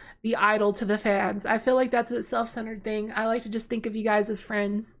the idol to the fans. I feel like that's a self-centered thing. I like to just think of you guys as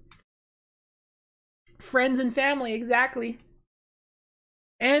friends. Friends and family, exactly.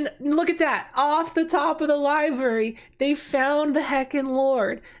 And look at that, off the top of the library, they found the heckin'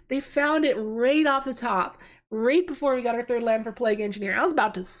 Lord. They found it right off the top, right before we got our 3rd land for Plague Engineer. I was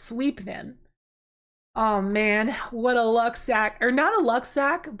about to sweep them. Oh man, what a luck sack. Or not a luck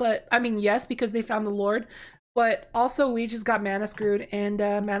sack, but I mean, yes, because they found the Lord, but also we just got mana screwed, and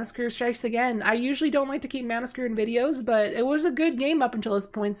mana screw strikes again. I usually don't like to keep mana screw in videos, but it was a good game up until this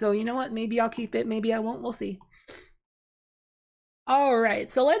point, so you know what? Maybe I'll keep it, maybe I won't, we'll see. All right,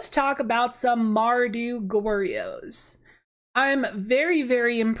 so let's talk about some MARDU GORYO'S. I'm very,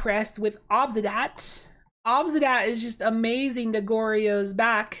 very impressed with Obzedat. Obzedat is just amazing to Goryo's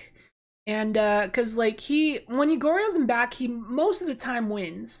back. And because like when he Goryo's him back, he most of the time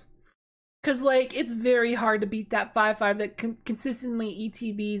wins. Because like it's very hard to beat that 5/5 that consistently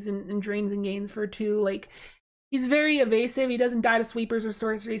ETBs and drains and gains for 2. Like he's very evasive. He doesn't die to sweepers or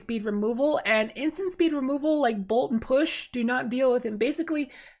sorcery speed removal, and instant speed removal like bolt and push do not deal with him.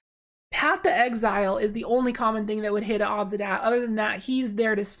 Basically, Path to Exile is the only common thing that would hit Obzedat. Other than that, he's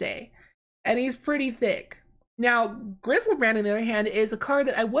there to stay, and he's pretty thick. Now, Griselbrand, on the other hand, is a card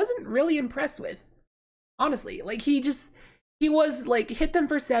that I wasn't really impressed with. Honestly, like he was like hit them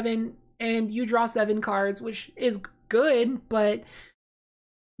for 7 and you draw 7 cards, which is good, but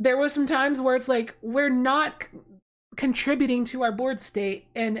there was some times where it's like we're not contributing to our board state,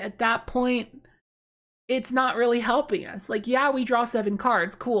 and at that point it's not really helping us. Like, yeah, we draw 7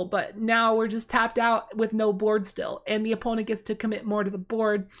 cards, cool, but now we're just tapped out with no board still, and the opponent gets to commit more to the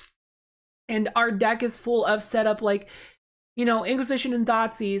board. And our deck is full of setup like, you know, Inquisition and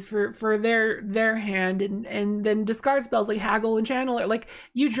Thoughtseize for their hand, and then discard spells like Haggle and Channeler. Like,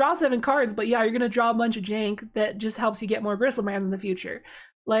 you draw 7 cards, but yeah, you're gonna draw a bunch of jank that just helps you get more Griselbrands in the future.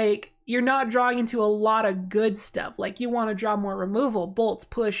 Like, you're not drawing into a lot of good stuff. Like, you want to draw more removal, bolts,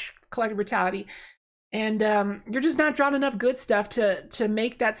 push, collective brutality, and you're just not drawing enough good stuff to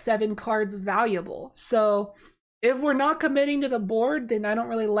make that 7 cards valuable. So if we're not committing to the board, then I don't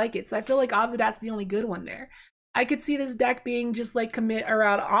really like it. So I feel like Obzedat's the only good one there. I could see this deck being just like commit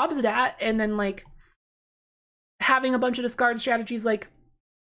around Obzedat and then like having a bunch of discard strategies like,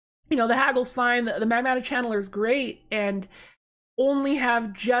 you know, the Haggle's fine, the Magmatic Channeler's great, and only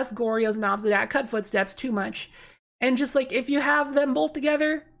have just Goryo's and Obzedat, cut footsteps too much. And just like, if you have them both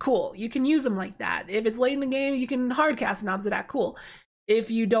together, cool. You can use them like that. If it's late in the game, you can hardcast an Obzedat, cool. If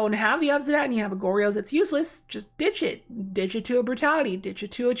you don't have the Obzedat and you have a Goryo's that's useless, just ditch it. Ditch it to a Brutality, ditch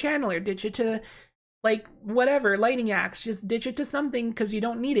it to a Channeler, ditch it to like whatever, Lightning Axe, just ditch it to something because you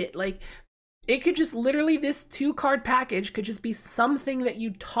don't need it. Like, it could just literally, this 2-card package could just be something that you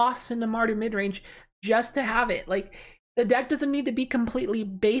toss into Mardu midrange just to have it. Like, the deck doesn't need to be completely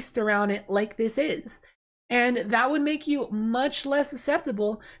based around it like this is. And that would make you much less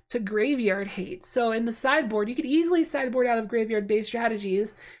susceptible to graveyard hate. So in the sideboard, you could easily sideboard out of graveyard-based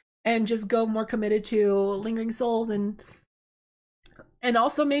strategies and just go more committed to Lingering Souls, and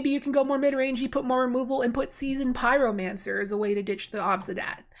also maybe you can go more mid-rangey, put more removal, and put Seasoned Pyromancer as a way to ditch the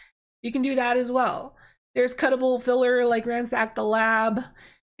Obzedat. You can do that as well. There's cuttable filler like Ransack the Lab,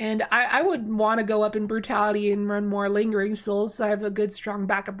 and I would want to go up in Brutality and run more Lingering Souls so I have a good strong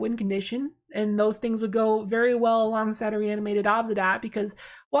backup win condition, and those things would go very well alongside a Reanimated Obzedat, because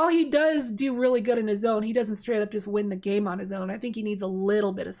while he does do really good in his own, he doesn't straight up just win the game on his own. I think he needs a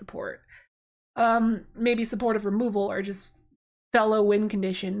little bit of support. Maybe supportive removal or just fellow win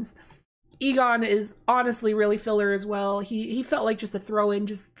conditions. Egon is honestly really filler as well. He felt like just a throw-in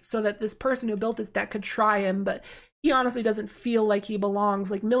just so that this person who built this deck could try him, but he honestly doesn't feel like he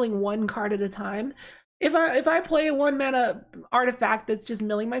belongs, like milling 1 card at a time. If I play a 1-mana artifact that's just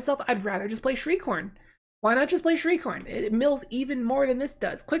milling myself, I'd rather just play Shriekhorn. Why not just play Shriekhorn? It mills even more than this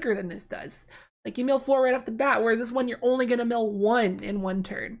does, quicker than this does. Like, you mill 4 right off the bat, whereas this one you're only gonna mill 1 in 1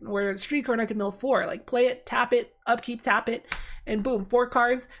 turn. Whereas Shriekhorn I could mill 4. Like, play it, tap it, upkeep, tap it, and boom, 4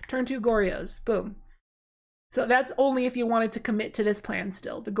 cards, turn 2 Goryo's, boom. So that's only if you wanted to commit to this plan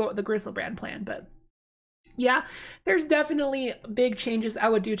still, the Griselbrand plan. But yeah, there's definitely big changes I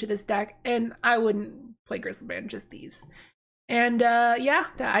would do to this deck, and I wouldn't play Griselbrand, just these. And yeah,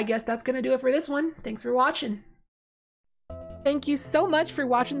 I guess that's gonna do it for this one. Thanks for watching. Thank you so much for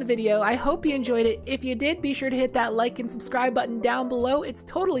watching the video. I hope you enjoyed it. If you did, be sure to hit that like and subscribe button down below. It's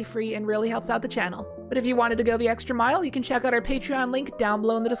totally free and really helps out the channel. But if you wanted to go the extra mile, you can check out our Patreon link down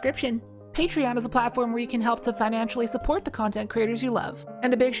below in the description. Patreon is a platform where you can help to financially support the content creators you love.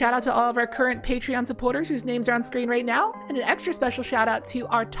 And a big shout out to all of our current Patreon supporters whose names are on screen right now, and an extra special shout out to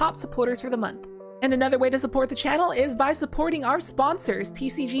our top supporters for the month. And another way to support the channel is by supporting our sponsors,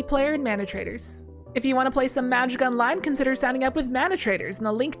 TCG Player and Mana Traders. If you want to play some Magic Online, consider signing up with Mana Traders, and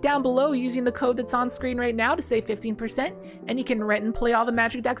the link down below using the code that's on screen right now to save 15%, and you can rent and play all the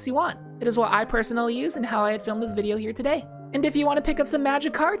Magic decks you want. It is what I personally use and how I had filmed this video here today. And if you want to pick up some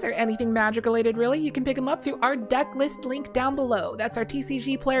Magic cards, or anything Magic related really, you can pick them up through our deck list link down below. That's our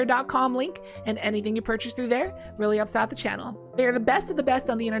tcgplayer.com link, and anything you purchase through there really helps out the channel. They are the best of the best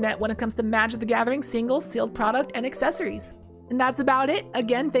on the internet when it comes to Magic the Gathering singles, sealed product, and accessories. And that's about it.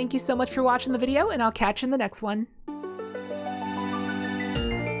 Again, thank you so much for watching the video, and I'll catch you in the next one.